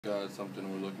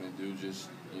Something we're looking to do just,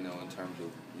 in terms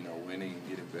of, winning and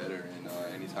getting better. And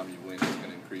anytime you win, it's going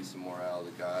to increase the morale of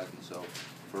the guys. And so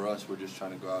for us, we're just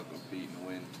trying to go out and compete and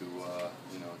win to,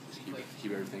 just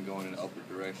keep everything going in an upward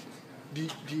direction. Do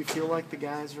you feel like the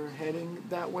guys are heading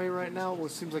that way right now? Well,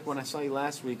 it seems like when I saw you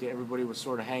last week, everybody was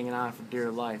sort of hanging on for dear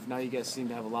life. Now you guys seem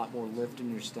to have a lot more lift in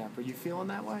your step. Are you feeling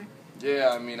that way? Yeah,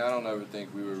 I don't ever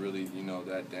think we were really,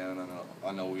 that down.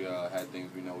 I know we had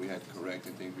things we had to correct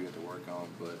and things we had to work on,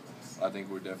 but I think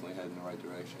we're definitely heading in the right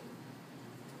direction.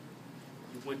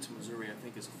 You went to Missouri, I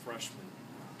think, as a freshman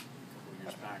a couple of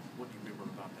years back. What do you remember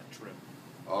about that trip?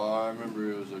 I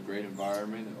remember it was a great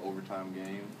environment, an overtime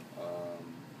game.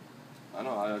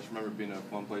 I just remember it being a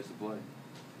fun place to play.